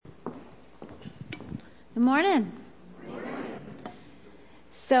Good morning.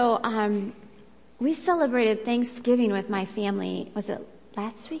 So, we celebrated Thanksgiving with my family. Was it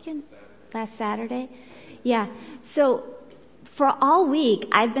last weekend? Last Saturday? Yeah. So, for all week,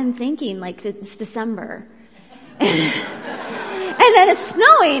 I've been thinking like it's December. And then it's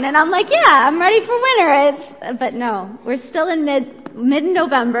snowing and I'm like, yeah, I'm ready for winter. But no, we're still in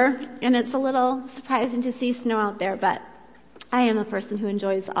mid-November and it's a little surprising to see snow out there, but I am a person who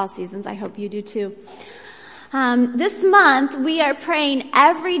enjoys all seasons. I hope you do too. This month we are praying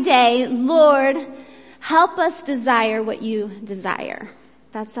every day, Lord, help us desire what you desire.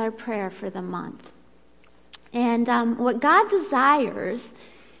 That's our prayer for the month. And what God desires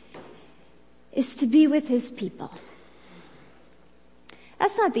is to be with his people.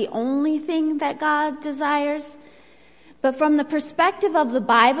 That's not the only thing that God desires, but from the perspective of the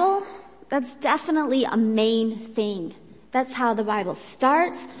Bible, that's definitely a main thing. That's how the Bible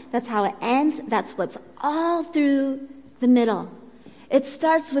starts, that's how it ends, that's what's all through the middle. It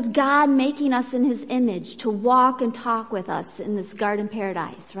starts with God making us in his image to walk and talk with us in this garden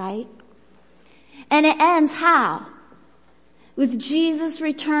paradise, right? And it ends how? With Jesus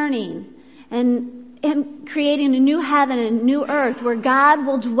returning and him creating a new heaven and a new earth where God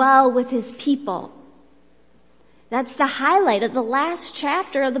will dwell with his people. That's the highlight of the last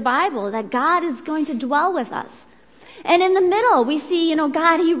chapter of the Bible, that God is going to dwell with us. And in the middle, we see,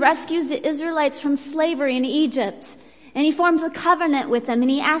 God, he rescues the Israelites from slavery in Egypt. And he forms a covenant with them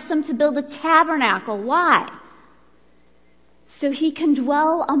and he asks them to build a tabernacle. Why? So he can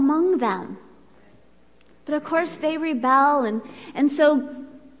dwell among them. But of course they rebel and so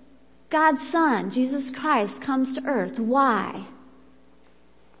God's Son, Jesus Christ, comes to earth. Why?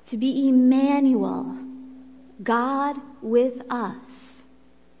 To be Emmanuel, God with us.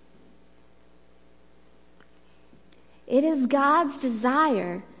 It is God's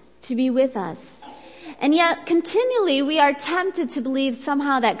desire to be with us. And yet continually we are tempted to believe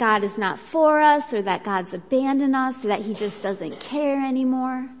somehow that God is not for us or that God's abandoned us or that he just doesn't care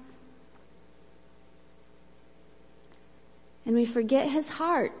anymore. And we forget his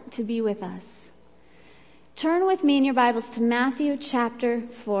heart to be with us. Turn with me in your Bibles to Matthew chapter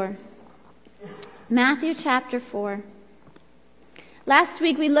 4. Matthew chapter 4. Last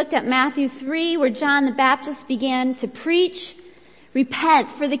week we looked at Matthew 3 where John the Baptist began to preach,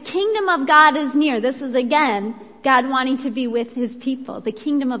 repent, for the kingdom of God is near. This is again God wanting to be with his people. The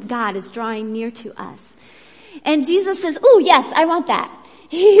kingdom of God is drawing near to us. And Jesus says, oh yes, I want that.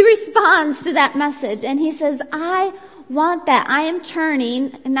 He responds to that message and he says, I want that. I am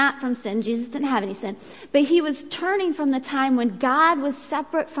turning, not from sin. Jesus didn't have any sin, but he was turning from the time when God was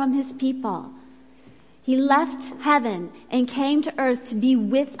separate from his people. He left heaven and came to earth to be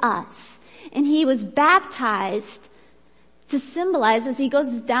with us. And he was baptized to symbolize, as he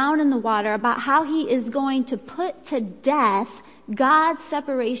goes down in the water, about how he is going to put to death God's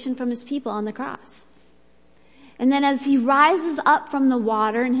separation from his people on the cross. And then as he rises up from the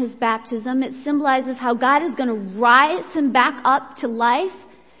water in his baptism, it symbolizes how God is going to rise him back up to life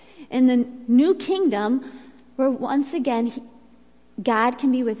in the new kingdom where once again God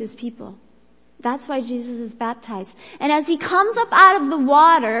can be with his people. That's why Jesus is baptized. And as he comes up out of the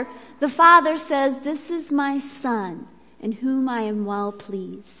water, the Father says, this is my Son in whom I am well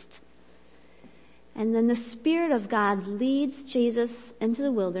pleased. And then the Spirit of God leads Jesus into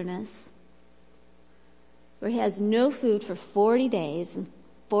the wilderness where he has no food for 40 days and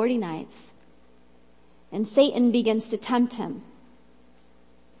 40 nights. And Satan begins to tempt him.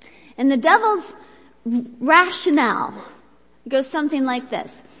 And the devil's rationale goes something like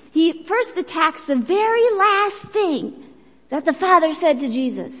this. He first attacks the very last thing that the Father said to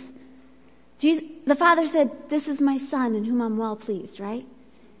Jesus. The Father said, this is my Son in whom I'm well pleased, right?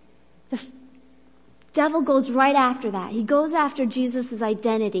 The devil goes right after that. He goes after Jesus'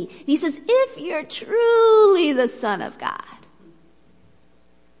 identity. He says, if you're truly the Son of God.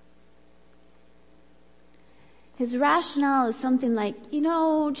 His rationale is something like,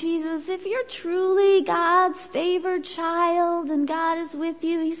 Jesus, if you're truly God's favored child and God is with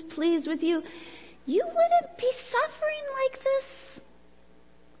you, he's pleased with you, you wouldn't be suffering like this.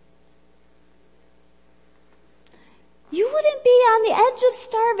 You wouldn't be on the edge of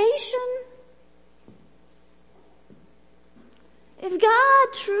starvation. If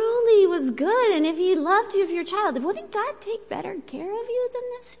God truly was good and if he loved you as your child, wouldn't God take better care of you than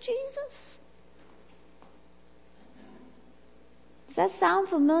this, Jesus? Does that sound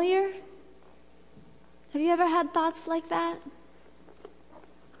familiar? Have you ever had thoughts like that?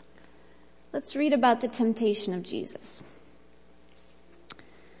 Let's read about the temptation of Jesus.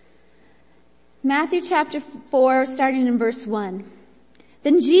 Matthew chapter 4, starting in verse 1.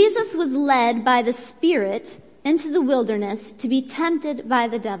 Then Jesus was led by the Spirit into the wilderness to be tempted by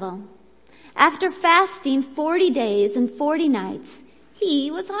the devil. After fasting 40 days and 40 nights, he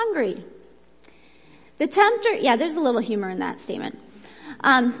was hungry. The tempter, there's a little humor in that statement.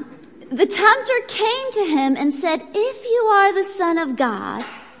 The tempter came to him and said, "If you are the Son of God,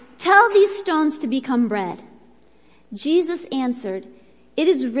 tell these stones to become bread." Jesus answered, "It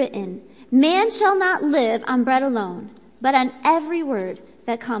is written, man shall not live on bread alone, but on every word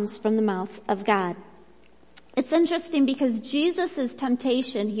that comes from the mouth of God." It's interesting because Jesus'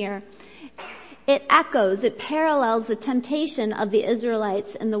 temptation here, it parallels the temptation of the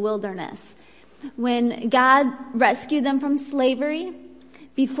Israelites in the wilderness. When God rescued them from slavery,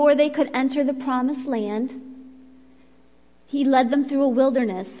 before they could enter the promised land, he led them through a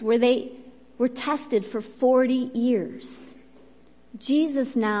wilderness where they were tested for 40 years.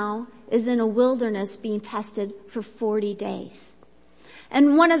 Jesus now is in a wilderness being tested for 40 days.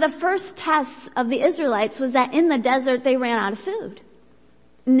 And one of the first tests of the Israelites was that in the desert they ran out of food.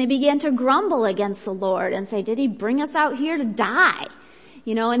 And they began to grumble against the Lord and say, "Did he bring us out here to die?"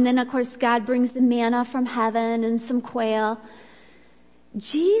 And then of course God brings the manna from heaven and some quail.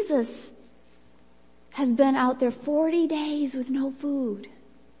 Jesus has been out there 40 days with no food.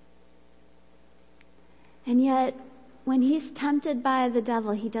 And yet, when he's tempted by the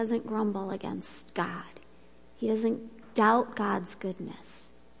devil, he doesn't grumble against God. He doesn't doubt God's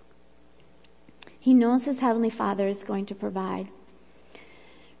goodness. He knows his heavenly Father is going to provide.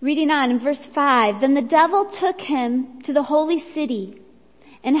 Reading on in verse 5, "Then the devil took him to the holy city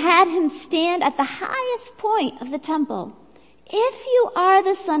and had him stand at the highest point of the temple. 'If you are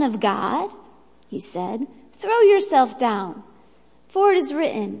the Son of God,' he said, 'throw yourself down. For it is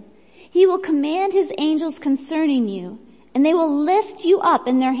written, he will command his angels concerning you, and they will lift you up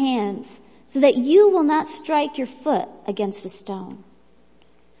in their hands, so that you will not strike your foot against a stone.'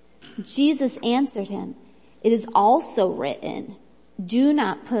 Jesus answered him, 'It is also written, do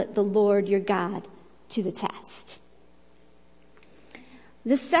not put the Lord your God to the test.'"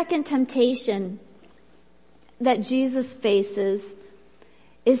 The second temptation that Jesus faces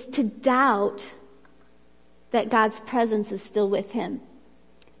is to doubt that God's presence is still with him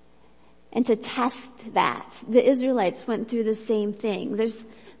and to test that. The Israelites went through the same thing.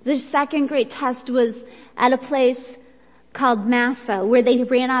 Their second great test was at a place called Massa, where they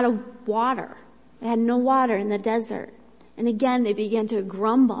ran out of water. They had no water in the desert. And again, they began to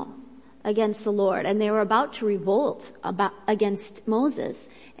grumble against the Lord, and they were about to revolt against Moses.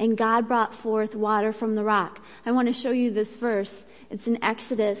 And God brought forth water from the rock. I want to show you this verse. It's in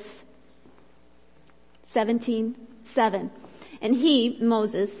Exodus 17:7. And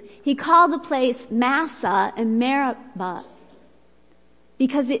Moses, called the place Massa and Meribah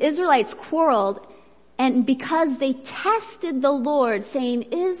because the Israelites quarreled and because they tested the Lord, saying,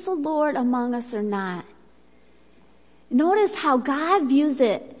 "Is the Lord among us or not?" Notice how God views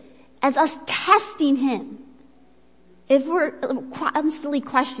it as us testing him. If we're constantly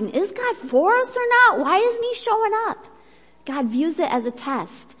questioning, is God for us or not? Why isn't he showing up? God views it as a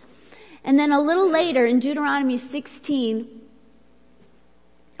test. And then a little later in Deuteronomy 6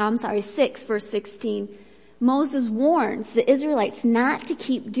 verse 16, Moses warns the Israelites not to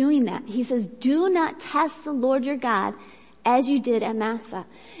keep doing that. He says, "Do not test the Lord your God as you did at Massa."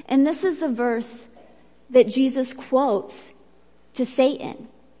 And this is the verse that Jesus quotes to Satan,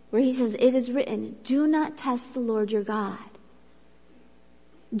 where he says, "It is written, do not test the Lord your God."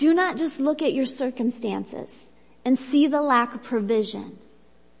 Do not just look at your circumstances and see the lack of provision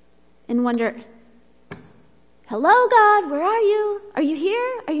and wonder, "Hello, God, where are you? Are you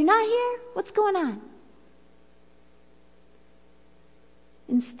here? Are you not here? What's going on?"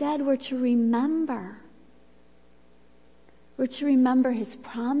 Instead, we're to remember. We're to remember his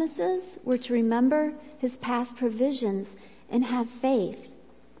promises. We're to remember his past provisions and have faith.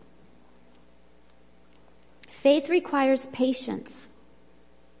 Faith requires patience,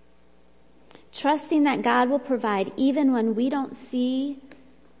 trusting that God will provide even when we don't see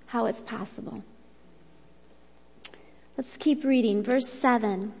how it's possible. Let's keep reading. Verse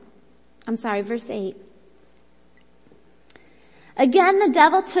 8. "Again, the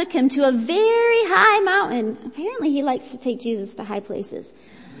devil took him to a very high mountain." Apparently he likes to take Jesus to high places.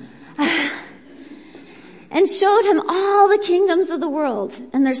 "And showed him all the kingdoms of the world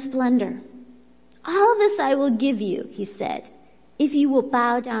and their splendor. 'All this I will give you,' he said, 'if you will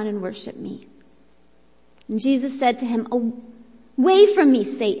bow down and worship me.' And Jesus said to him, 'Away from me,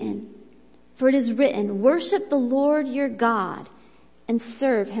 Satan, for it is written, worship the Lord your God and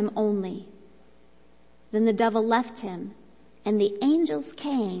serve him only.' Then the devil left him, and the angels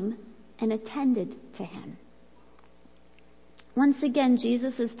came and attended to him." Once again,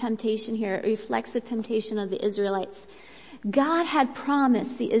 Jesus' temptation here reflects the temptation of the Israelites. God had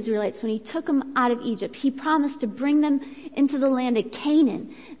promised the Israelites when he took them out of Egypt, he promised to bring them into the land of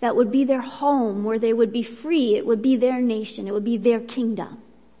Canaan that would be their home, where they would be free. It would be their nation. It would be their kingdom.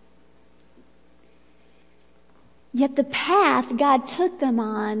 Yet the path God took them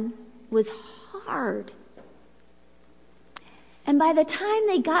on was hard. And by the time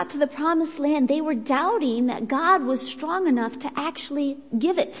they got to the promised land, they were doubting that God was strong enough to actually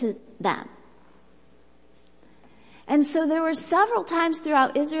give it to them. And so there were several times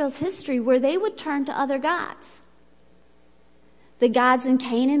throughout Israel's history where they would turn to other gods. The gods in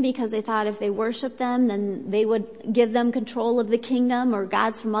Canaan, because they thought if they worshiped them, then they would give them control of the kingdom, or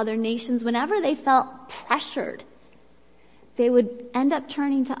gods from other nations. Whenever they felt pressured, they would end up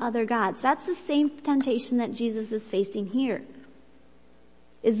turning to other gods. That's the same temptation that Jesus is facing here.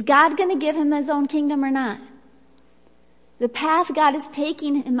 Is God going to give him his own kingdom or not? The path God is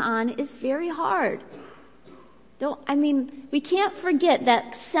taking him on is very hard. We can't forget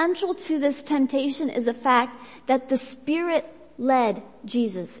that central to this temptation is the fact that the Spirit led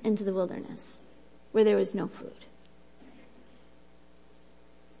Jesus into the wilderness where there was no food.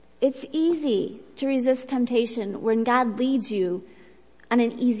 It's easy to resist temptation when God leads you on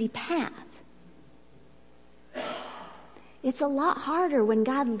an easy path. It's a lot harder when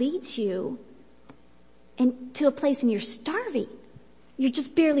God leads you to a place and you're starving. You're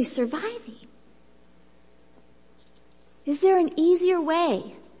just barely surviving. Is there an easier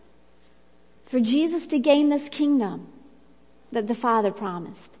way for Jesus to gain this kingdom that the Father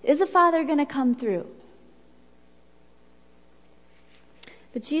promised? Is the Father going to come through?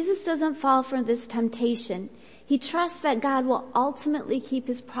 But Jesus doesn't fall for this temptation. He trusts that God will ultimately keep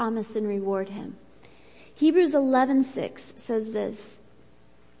his promise and reward him. Hebrews 11:6 says this,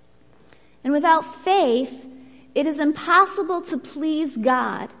 "And without faith, it is impossible to please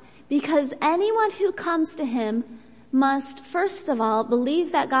God, because anyone who comes to him must, first of all,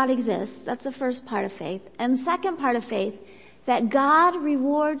 believe that God exists." That's the first part of faith. And the second part of faith, that God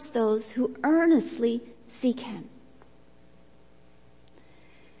rewards those who earnestly seek him.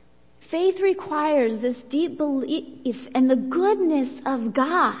 Faith requires this deep belief in the goodness of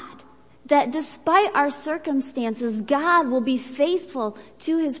God, that despite our circumstances, God will be faithful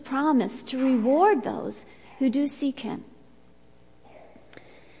to his promise to reward those who do seek him.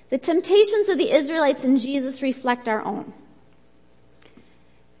 The temptations of the Israelites and Jesus reflect our own.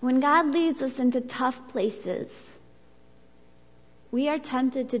 When God leads us into tough places, we are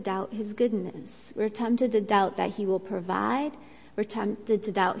tempted to doubt his goodness. We're tempted to doubt that he will provide. We're tempted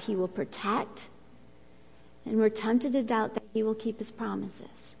to doubt he will protect. And we're tempted to doubt that he will keep his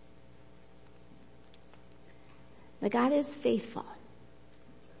promises. But God is faithful.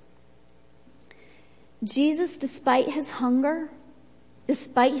 Jesus, despite his hunger,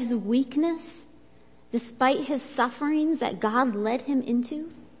 despite his weakness, despite his sufferings that God led him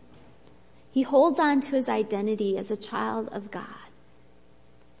into, he holds on to his identity as a child of God.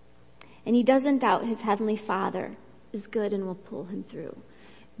 And he doesn't doubt his heavenly Father is good and will pull him through.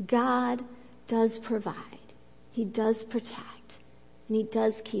 God does provide. He does protect. And he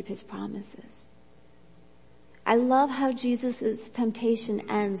does keep his promises. I love how Jesus' temptation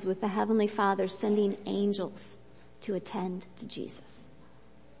ends with the Heavenly Father sending angels to attend to Jesus.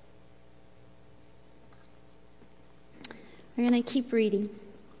 We're going to keep reading.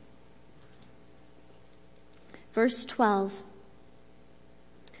 Verse 12.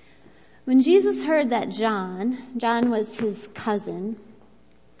 When Jesus heard that John was his cousin,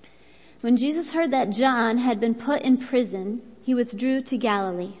 when Jesus heard that John had been put in prison, he withdrew to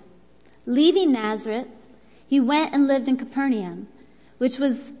Galilee. Leaving Nazareth, he went and lived in Capernaum, which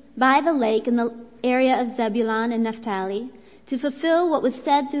was by the lake in the area of Zebulun and Naphtali, to fulfill what was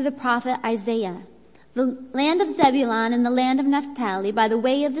said through the prophet Isaiah. The land of Zebulun and the land of Naphtali by the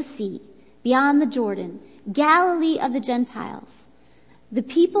way of the sea, beyond the Jordan, Galilee of the Gentiles. The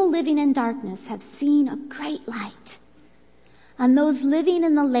people living in darkness have seen a great light. On those living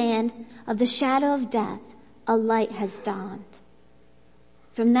in the land of the shadow of death, a light has dawned.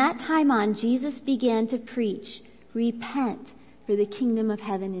 From that time on, Jesus began to preach, "Repent, for the kingdom of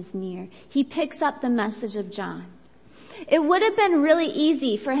heaven is near." He picks up the message of John. It would have been really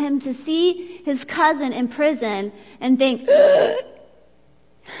easy for him to see his cousin in prison and think,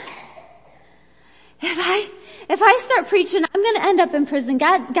 if I start preaching, I'm going to end up in prison.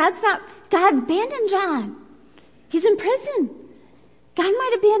 God abandoned John. He's in prison. God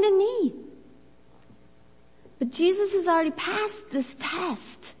might abandon me. But Jesus has already passed this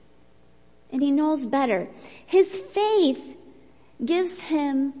test, and he knows better. His faith gives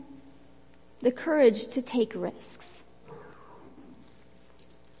him the courage to take risks.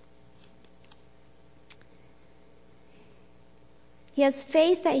 He has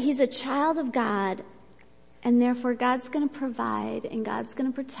faith that he's a child of God, and therefore God's going to provide, and God's going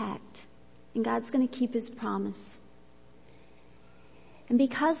to protect, and God's going to keep his promise. And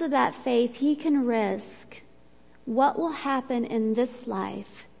because of that faith, he can risk what will happen in this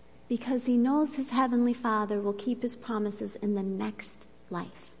life because he knows his heavenly Father will keep his promises in the next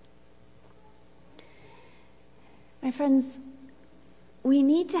life. My friends, we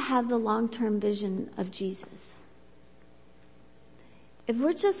need to have the long-term vision of Jesus. If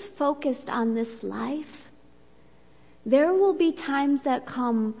we're just focused on this life, there will be times that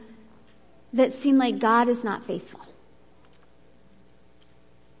come that seem like God is not faithful.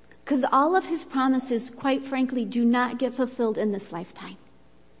 Because all of his promises, quite frankly, do not get fulfilled in this lifetime.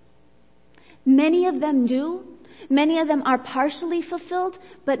 Many of them do. Many of them are partially fulfilled,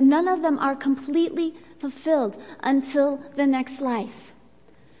 but none of them are completely fulfilled until the next life.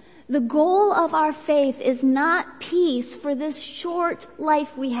 The goal of our faith is not peace for this short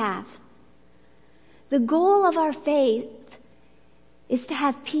life we have. The goal of our faith is to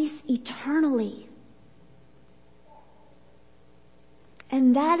have peace eternally.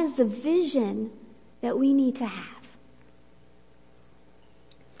 And that is the vision that we need to have.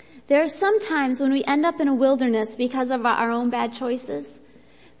 There are some times when we end up in a wilderness because of our own bad choices.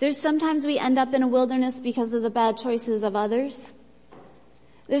 There's sometimes we end up in a wilderness because of the bad choices of others.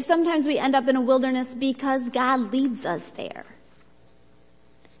 There's sometimes we end up in a wilderness because God leads us there.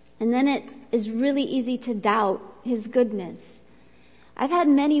 And then it is really easy to doubt his goodness. I've had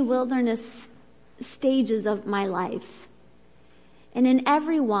many wilderness stages of my life. And in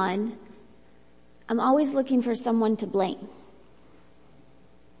every one, I'm always looking for someone to blame.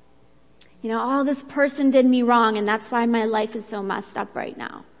 You know, oh, this person did me wrong and that's why my life is so messed up right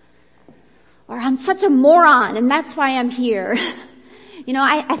now. Or I'm such a moron and that's why I'm here. You know,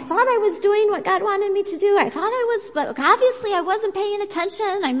 I thought I was doing what God wanted me to do. I thought I was, but obviously I wasn't paying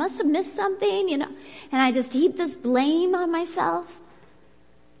attention. I must have missed something, you know. And I just heap this blame on myself.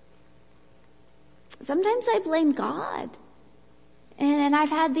 Sometimes I blame God. And I've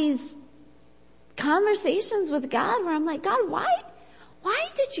had these conversations with God where I'm like, God, why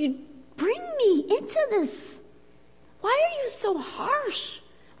did you bring me into this? Why are you so harsh?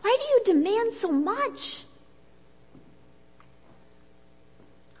 Why do you demand so much?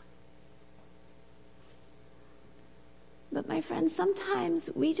 But my friends, sometimes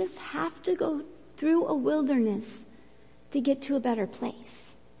we just have to go through a wilderness to get to a better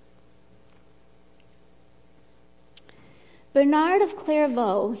place. Bernard of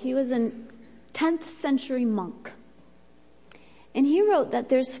Clairvaux, he was a 10th century monk. And he wrote that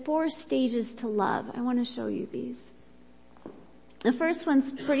there's 4 stages to love. I want to show you these. The first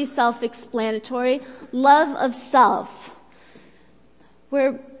one's pretty self-explanatory. Love of self.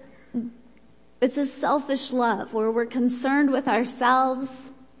 Where it's a selfish love, where we're concerned with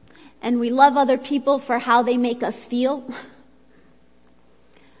ourselves and we love other people for how they make us feel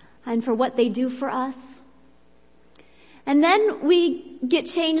and for what they do for us. And then we get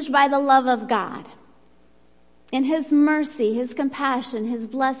changed by the love of God. And his mercy, his compassion, his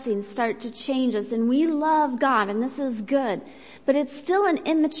blessings start to change us. And we love God, and this is good. But it's still an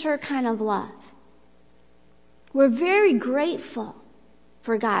immature kind of love. We're very grateful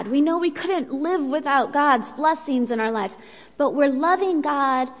for God. We know we couldn't live without God's blessings in our lives. But we're loving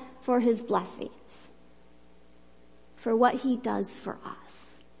God for his blessings, for what he does for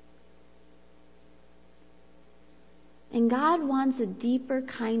us. And God wants a deeper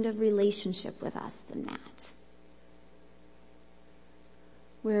kind of relationship with us than that.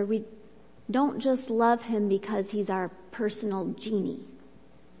 Where we don't just love him because he's our personal genie.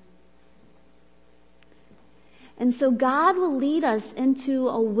 And so God will lead us into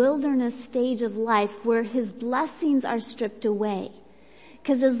a wilderness stage of life where his blessings are stripped away.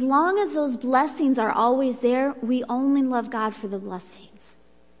 Because as long as those blessings are always there, we only love God for the blessings.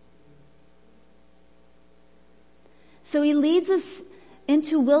 So he leads us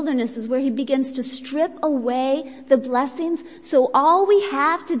into wildernesses where he begins to strip away the blessings. So all we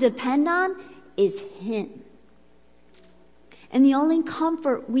have to depend on is him. And the only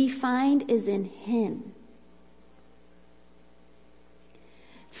comfort we find is in him.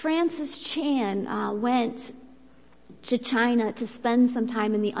 Francis Chan went to China to spend some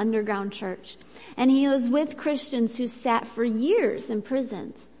time in the underground church. And he was with Christians who sat for years in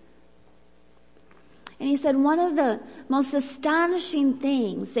prisons. And he said one of the most astonishing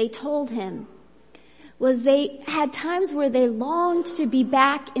things they told him was they had times where they longed to be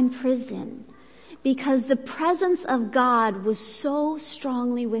back in prison because the presence of God was so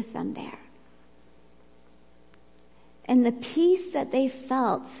strongly with them there. And the peace that they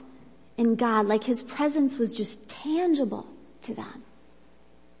felt in God, like his presence was just tangible to them.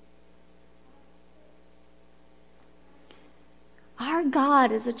 our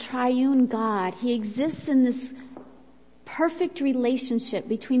God is a triune God. He exists in this perfect relationship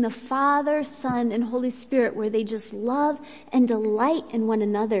between the Father, Son, and Holy Spirit where they just love and delight in one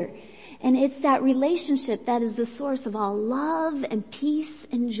another. And it's that relationship that is the source of all love and peace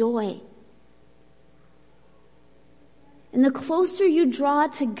and joy. And the closer you draw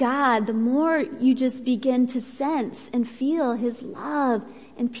to God, the more you just begin to sense and feel His love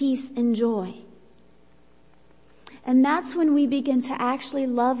and peace and joy. And that's when we begin to actually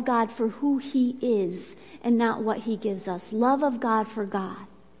love God for who He is and not what He gives us. Love of God for God.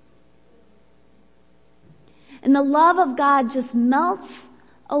 And the love of God just melts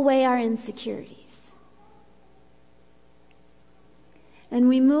away our insecurities. And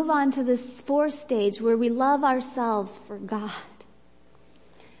we move on to this fourth stage where we love ourselves for God.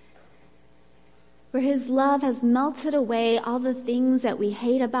 Where His love has melted away all the things that we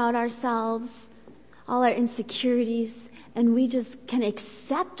hate about ourselves, all our insecurities, and we just can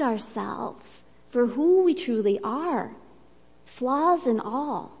accept ourselves for who we truly are, flaws and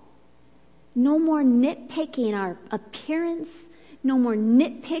all. No more nitpicking our appearance, no more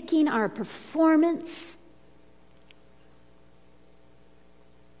nitpicking our performance.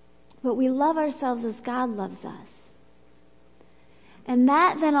 But we love ourselves as God loves us. And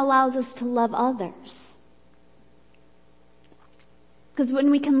that then allows us to love others. Because when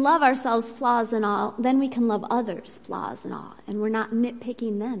we can love ourselves flaws and all, then we can love others flaws and all. And we're not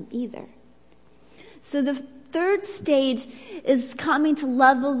nitpicking them either. So the third stage is coming to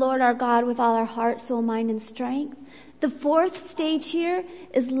love the Lord our God with all our heart, soul, mind, and strength. The fourth stage here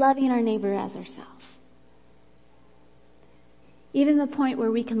is loving our neighbor as ourselves. Even the point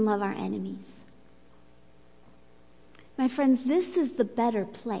where we can love our enemies. My friends, this is the better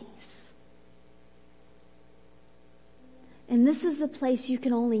place. And this is the place you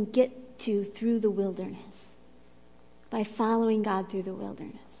can only get to through the wilderness. By following God through the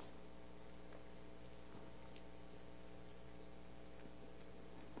wilderness.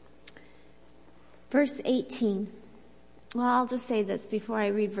 Verse 18. Well, I'll just say this before I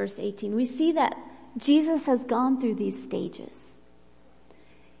read verse 18. We see that Jesus has gone through these stages.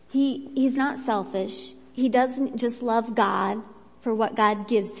 He's not selfish. He doesn't just love God for what God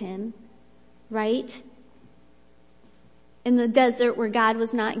gives him, right? In the desert where God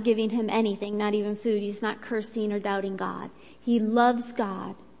was not giving him anything, not even food, he's not cursing or doubting God. He loves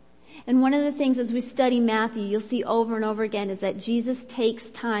God. And one of the things as we study Matthew, you'll see over and over again is that Jesus takes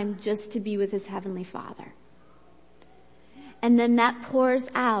time just to be with his heavenly Father. And then that pours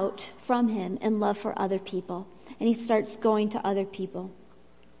out from him in love for other people. And he starts going to other people.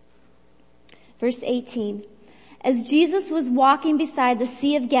 Verse 18. As Jesus was walking beside the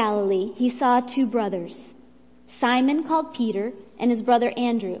Sea of Galilee, he saw two brothers, Simon called Peter and his brother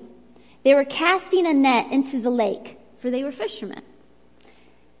Andrew. They were casting a net into the lake, for they were fishermen.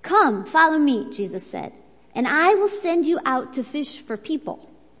 Come, follow me, Jesus said, and I will send you out to fish for people.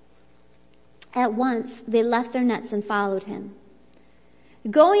 At once they left their nets and followed him.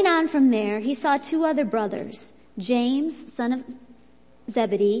 Going on from there, he saw two other brothers, James, son of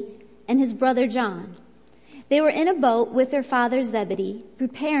Zebedee, and his brother John. They were in a boat with their father Zebedee,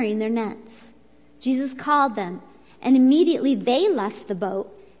 preparing their nets. Jesus called them, and immediately they left the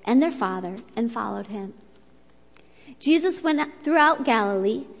boat and their father and followed him. Jesus went throughout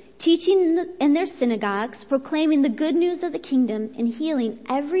Galilee, teaching in their synagogues, proclaiming the good news of the kingdom and healing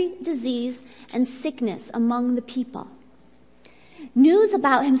every disease and sickness among the people. News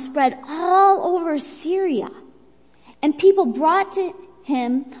about him spread all over Syria, and people brought to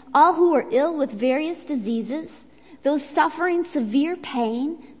him all who were ill with various diseases, those suffering severe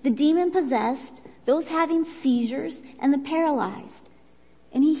pain, the demon-possessed, those having seizures, and the paralyzed.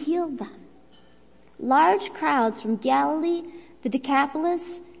 And he healed them. Large crowds from Galilee, the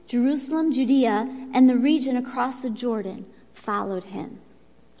Decapolis, Jerusalem, Judea, and the region across the Jordan followed him.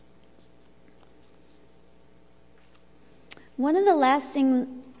 One of the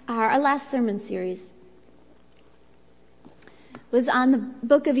our last sermon series was on the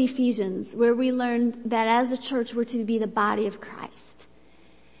book of Ephesians, where we learned that as a church we're to be the body of Christ.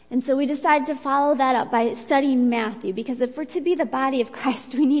 And so we decided to follow that up by studying Matthew, because if we're to be the body of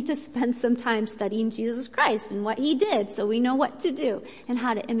Christ, we need to spend some time studying Jesus Christ and what he did so we know what to do and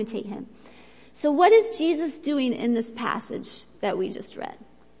how to imitate him. So what is Jesus doing in this passage that we just read?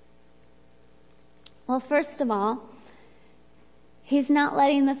 Well, first of all, he's not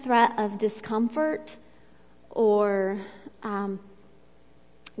letting the threat of discomfort or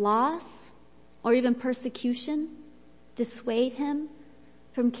loss or even persecution dissuade him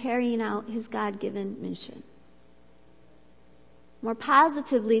from carrying out his God-given mission. More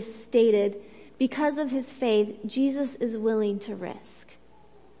positively stated, because of his faith, Jesus is willing to risk.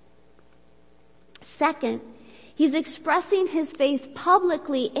 Second, he's expressing his faith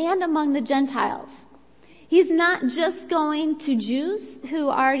publicly and among the Gentiles. He's not just going to Jews who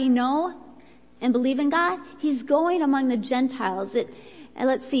already know and believe in God. He's going among the Gentiles.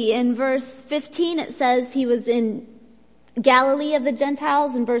 Let's see, in verse 15 it says he was in Galilee of the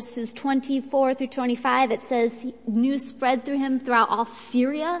Gentiles. In verses 24 through 25 it says news spread through him throughout all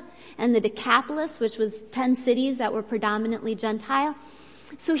Syria and the Decapolis, which was 10 cities that were predominantly Gentile.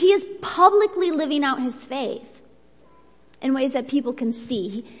 So he is publicly living out his faith in ways that people can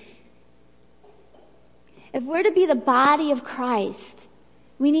see. If we're to be the body of Christ,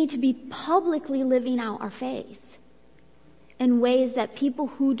 we need to be publicly living out our faith in ways that people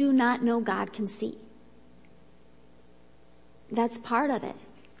who do not know God can see. That's part of it.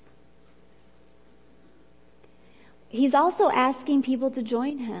 He's also asking people to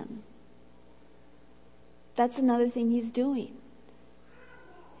join him. That's another thing he's doing.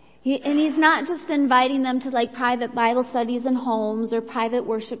 And he's not just inviting them to like private Bible studies in homes or private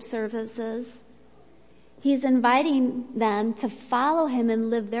worship services. He's inviting them to follow him and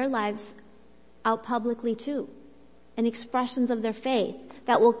live their lives out publicly too. And expressions of their faith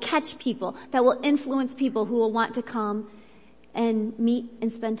that will catch people, that will influence people who will want to come and meet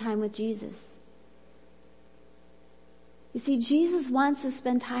and spend time with Jesus. You see, Jesus wants to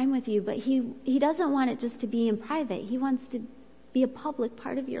spend time with you, but he doesn't want it just to be in private. He wants to be a public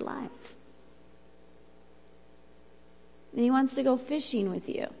part of your life. And he wants to go fishing with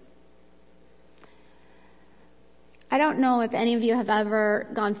you. I don't know if any of you have ever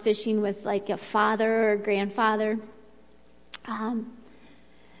gone fishing with like a father or grandfather.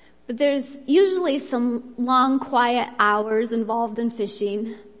 But there's usually some long, quiet hours involved in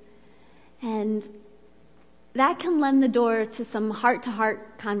fishing. And that can lend the door to some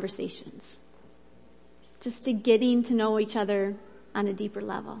heart-to-heart conversations. Just to getting to know each other on a deeper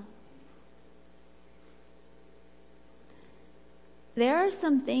level. There are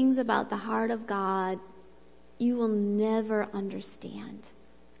some things about the heart of God you will never understand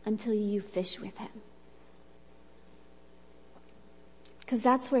until you fish with him. Because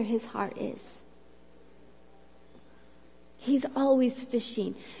that's where his heart is. He's always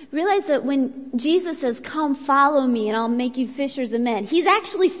fishing. Realize that when Jesus says, come follow me and I'll make you fishers of men, he's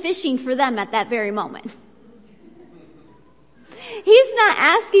actually fishing for them at that very moment. He's not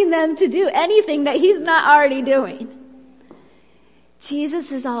asking them to do anything that he's not already doing.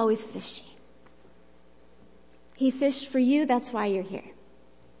 Jesus is always fishing. He fished for you, that's why you're here.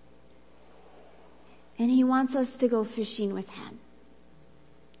 And he wants us to go fishing with him.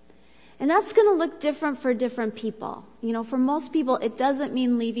 And that's going to look different for different people. You know, for most people, it doesn't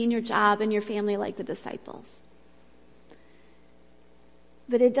mean leaving your job and your family like the disciples.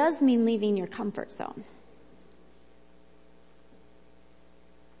 But it does mean leaving your comfort zone.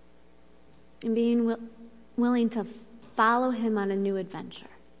 And being willing to follow him on a new adventure.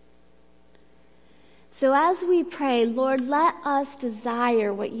 So as we pray, Lord, let us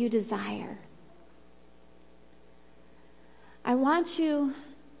desire what you desire. I want you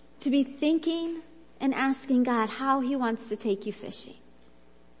to be thinking and asking God how he wants to take you fishing.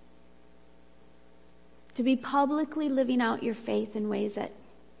 To be publicly living out your faith in ways that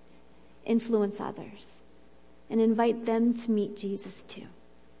influence others. And invite them to meet Jesus too.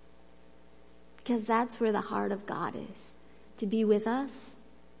 Because that's where the heart of God is. To be with us.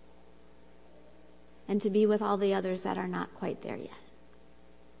 And to be with all the others that are not quite there yet.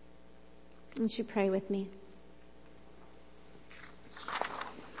 Won't you pray with me?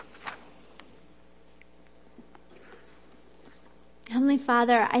 Heavenly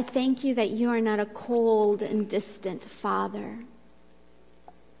Father, I thank you that you are not a cold and distant Father.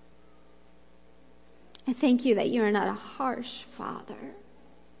 I thank you that you are not a harsh Father.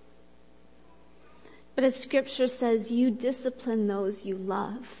 But as Scripture says, you discipline those you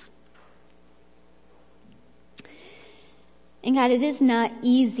love. And God, it is not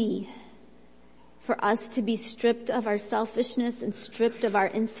easy for us to be stripped of our selfishness and stripped of our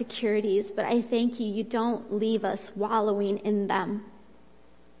insecurities, but I thank you, you don't leave us wallowing in them.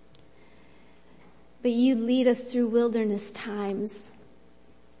 But you lead us through wilderness times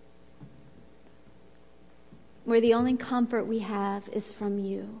where the only comfort we have is from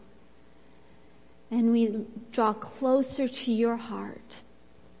you. And we draw closer to your heart.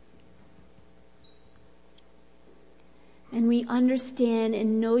 And we understand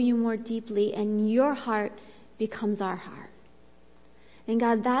and know you more deeply, and your heart becomes our heart. And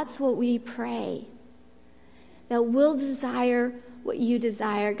God, that's what we pray. That we'll desire what you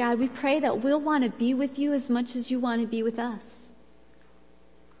desire. God, we pray that we'll want to be with you as much as you want to be with us.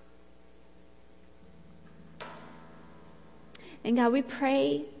 And God, we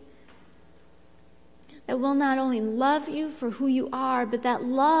pray that we'll not only love you for who you are, but that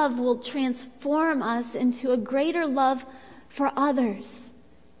love will transform us into a greater love for others.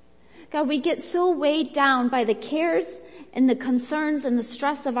 God, we get so weighed down by the cares and the concerns and the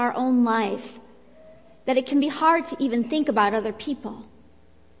stress of our own life that it can be hard to even think about other people.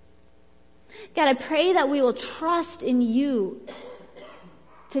 God, I pray that we will trust in you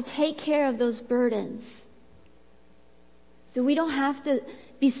to take care of those burdens. So we don't have to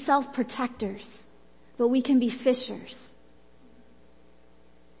be self-protectors, but we can be fishers.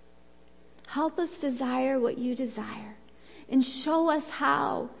 Help us desire what you desire and show us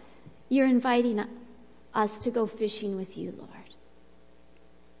how you're inviting us to go fishing with you, Lord.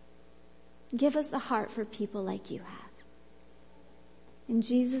 Give us the heart for people like you have. In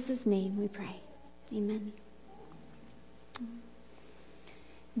Jesus' name we pray. Amen.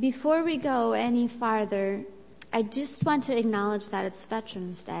 Before we go any farther, I just want to acknowledge that it's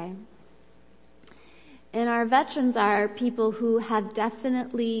Veterans Day. And our veterans are people who have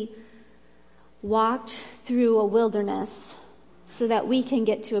definitely walked through a wilderness so that we can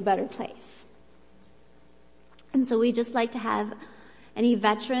get to a better place. And so we just like to have any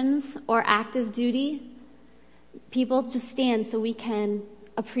veterans or active duty people to stand so we can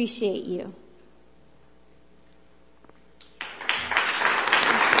appreciate you.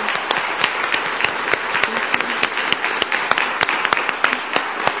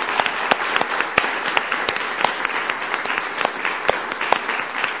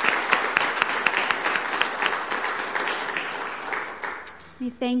 We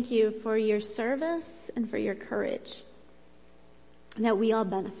thank you for your service and for your courage that we all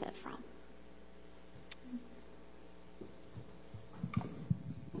benefit from.